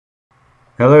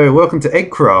Hello, welcome to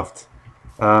EggCraft.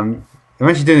 I'm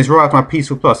actually doing this right after my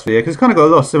Peaceful Plus video because it's kind of got a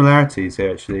lot of similarities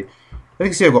here actually. As you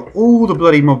can see, I've got all the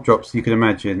bloody mob drops you can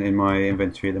imagine in my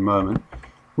inventory at the moment.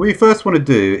 What you first want to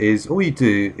do is,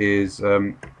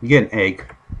 you get an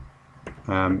egg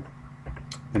and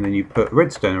then you put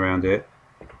redstone around it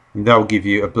and that will give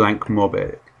you a blank mob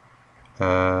egg.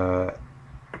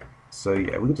 So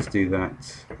yeah, we'll just do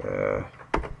that.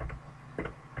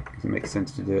 It makes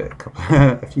sense to do it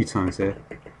a few times here.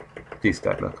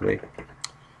 D-stack, luckily.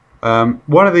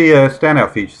 One of the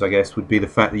standout features, I guess, would be the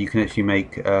fact that you can actually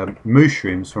make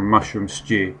mooshrooms from mushroom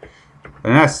stew,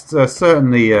 and that's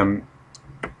certainly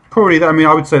probably. I mean,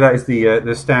 I would say that is the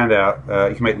standout.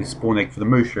 You can make the spawn egg for the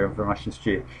mushroom from mushroom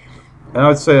stew, and I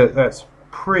would say that's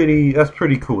pretty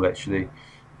cool actually.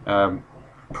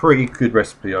 Pretty good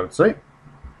recipe, I would say.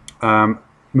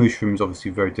 Mushrooms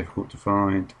obviously very difficult to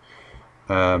find.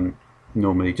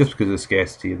 Normally, just because of the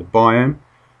scarcity of the biome.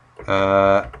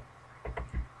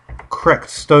 Cracked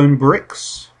stone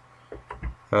bricks,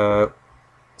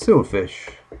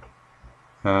 silverfish,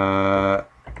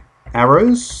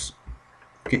 arrows.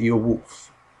 Get you a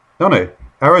wolf. Oh no,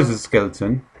 arrows is a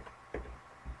skeleton.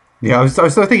 Yeah, I was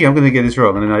thinking I'm going to get this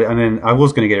wrong, and then I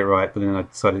was going to get it right, but then I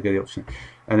decided to go the option.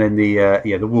 And then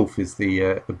the wolf is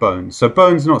the bones. So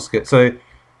bones not skeleton. So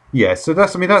yeah, so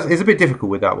that's it's a bit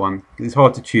difficult with that one. It's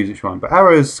hard to choose which one. But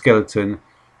arrows, skeleton,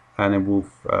 and then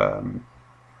wolf.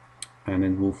 And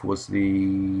then wolf was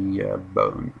the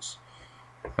bones.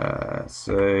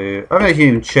 So I haven't actually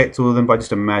even checked all of them, but I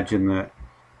just imagine that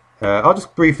I'll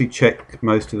just briefly check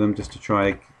most of them just to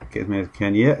try get as many as I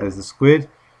can. Yeah, there's the squid.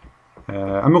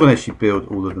 I'm not going to actually build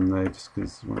all of them though, just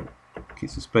because I want to keep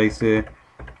some space here.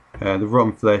 The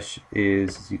rotten flesh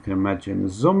is, as you can imagine, a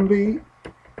zombie.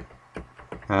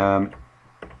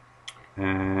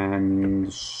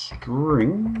 And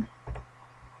string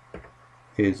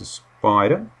is a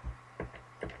spider.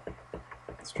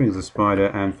 String is a spider,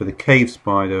 and for the cave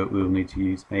spider we'll need to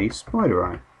use a spider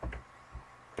eye.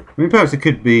 I mean, perhaps it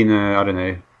could be I don't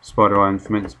know, spider eye and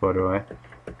fermented spider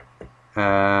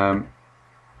eye.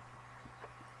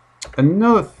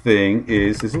 Another thing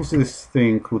is there's also this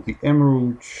thing called the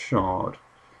emerald shard.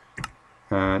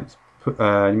 You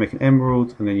make an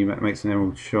emerald and then you make an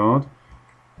emerald shard.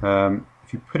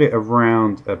 If you put it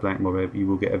around a blank mob, you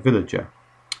will get a villager.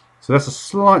 So that's a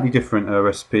slightly different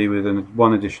recipe with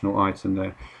one additional item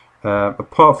there.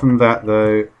 Apart from that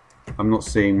though, I'm not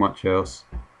seeing much else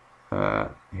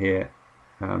here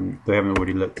they haven't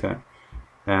already looked at.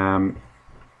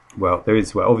 Well, there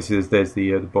is. Well, obviously there's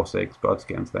the boss eggs, but I'll just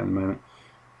get into that in a moment.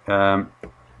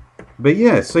 But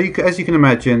yeah, so as you can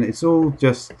imagine, it's all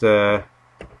just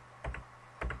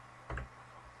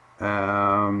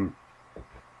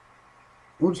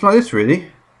looks like this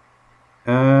really.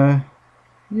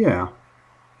 Yeah,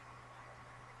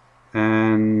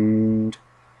 and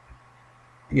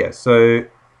yeah, so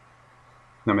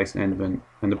that makes an enderman,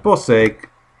 and the boss egg,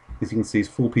 as you can see, is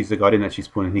 4 pieces of gold. I didn't actually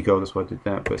spawn any gold, that's why I did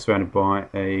that, but it's surrounded by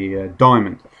a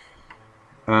diamond.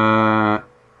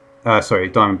 Sorry,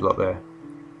 diamond block there.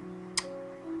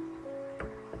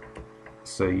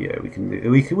 So yeah, we can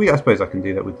do. I suppose I can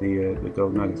do that with the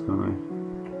gold nuggets, can't I?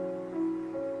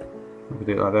 I could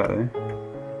do it like that there.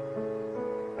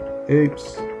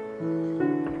 Oops.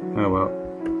 Oh well.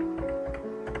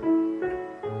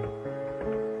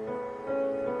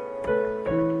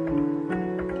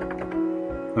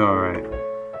 Alright.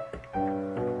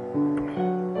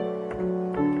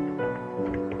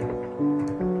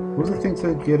 What was the thing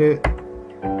to get it? I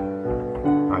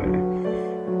don't know.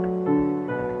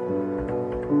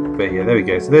 But yeah, there we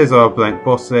go. So there's our blank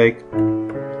boss egg.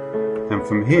 And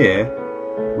from here,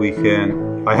 we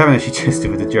can... I haven't actually tested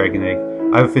with the dragon egg.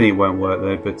 I have a feeling it won't work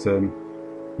though, but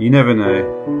you never know.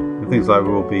 And things like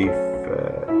raw beef.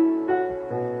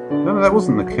 No, that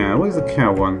wasn't the cow. What is the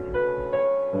cow one?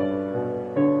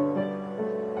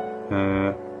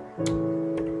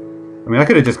 I mean, I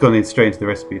could have just gone straight into the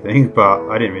recipe thing, but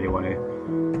I didn't really want to.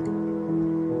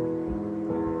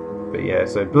 But yeah,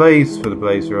 so blaze for the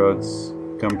blaze rods,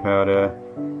 gunpowder,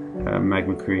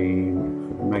 magma cream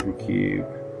for the magma cube,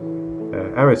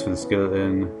 arrows for the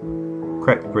skeleton,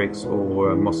 cracked bricks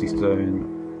or mossy stone,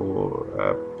 or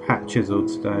chiseled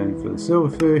stone for the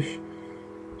silverfish,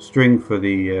 string for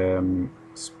the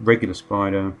regular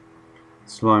spider,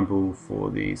 slime ball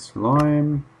for the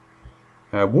slime,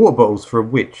 water bottles for a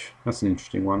witch. That's an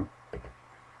interesting one.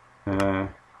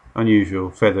 Unusual.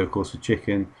 Feather, of course, for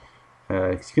chicken.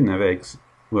 Because you couldn't have eggs.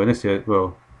 Well, unless you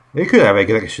they could have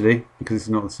eggs actually, because it's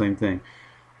not the same thing.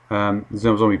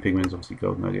 Zombie pigments, obviously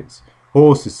gold nuggets.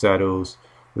 Horses saddles.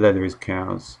 Leather is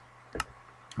cows.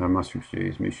 Mushroom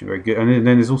stews, mooshroom, very good. And then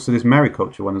there's also this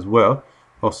mariculture one as well.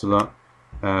 Ocelot,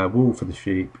 wool for the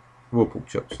sheep, raw pork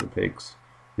chops for the pigs,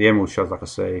 the emerald shells, like I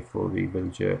say, for the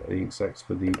villager, the insects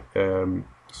for the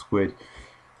squid,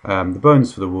 the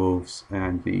bones for the wolves,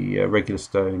 and the regular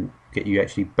stone get you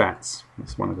actually bats.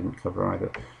 That's one I didn't cover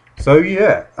either. So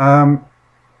yeah,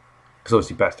 because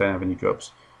obviously bats don't have any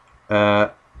drops.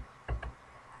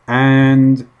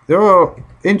 And there are,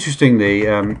 interestingly,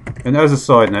 and as a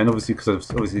side note, obviously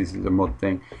because obviously this is a mod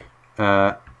thing,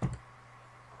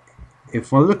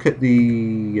 if I look at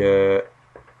the,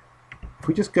 if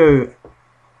we just go,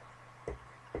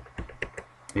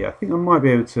 yeah, I think I might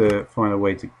be able to find a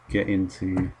way to get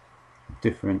into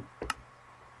different.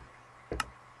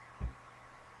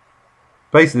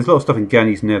 Basically, there's a lot of stuff in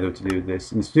Gani's Nether to do with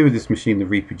this, and it's to do with this machine, the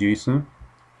reproducer.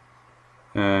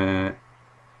 This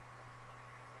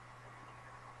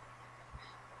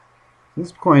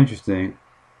is quite interesting.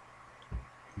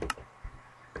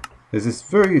 There's this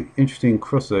very interesting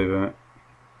crossover,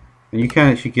 and you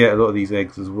can actually get a lot of these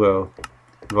eggs as well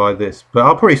via this. But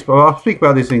I'll speak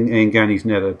about this in Gani's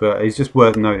Nether, but it's just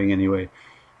worth noting anyway.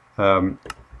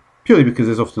 Purely because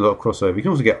there's often a lot of crossover. You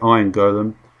can also get iron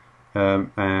golem,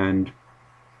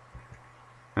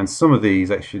 and some of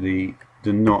these actually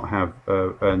do not have a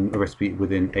recipe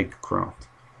within EggCraft.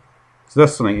 So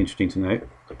that's something interesting to note.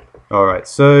 Alright,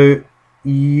 so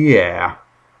yeah.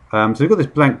 So we've got this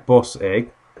blank boss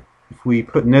egg. If we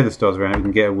put nether stars around it, we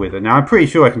can get a wither. Now I'm pretty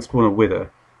sure I can spawn a wither.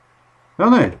 I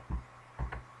don't know.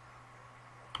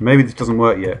 Maybe this doesn't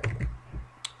work yet.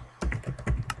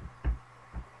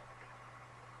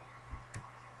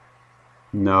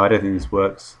 No, I don't think this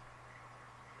works.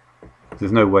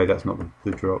 There's no way that's not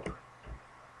the drop.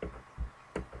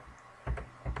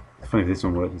 It's funny if this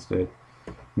one works instead.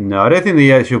 No, I don't think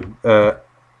the actual...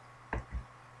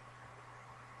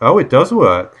 oh, it does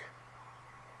work.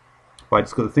 But I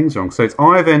just got the things wrong. So it's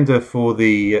Eye of Ender for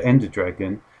the Ender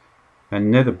Dragon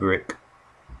and Nether Brick.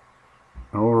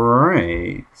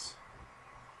 Alright.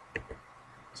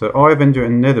 So Eye of Ender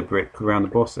and Nether Brick around the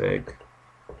boss egg.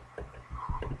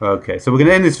 Okay, so we're going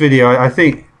to end this video. I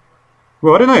think...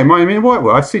 Well, I don't know. It might work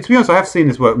well. To be honest, I have seen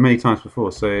this work many times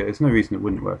before, so there's no reason it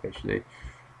wouldn't work, actually.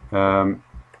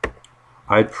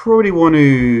 I probably want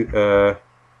to... did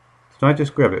I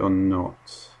just grab it or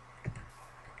not?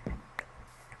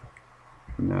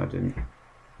 No, I didn't.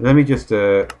 Let me just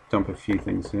dump a few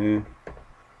things here.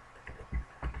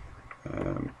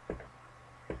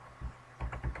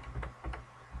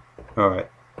 Alright,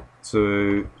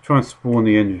 so try and spawn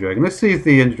the Ender Dragon. Let's see if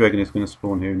the Ender Dragon is going to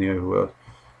spawn here in the overworld.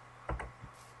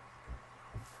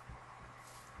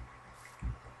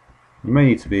 You may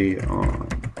need to be on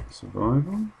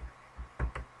survival.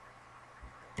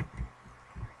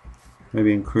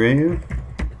 Maybe in creative.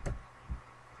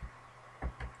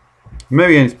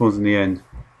 Maybe it only spawns in the end.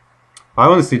 I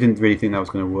honestly didn't really think that was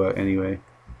going to work anyway.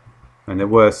 And there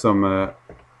were some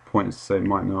pointers to say it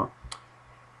might not.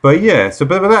 But yeah, so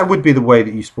but that would be the way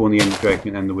that you spawn the Ender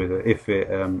Dragon and the Wither if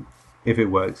it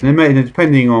works. And it may,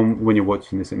 depending on when you're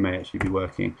watching this, it may actually be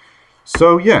working.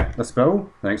 So yeah, that's about all.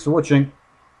 Thanks for watching.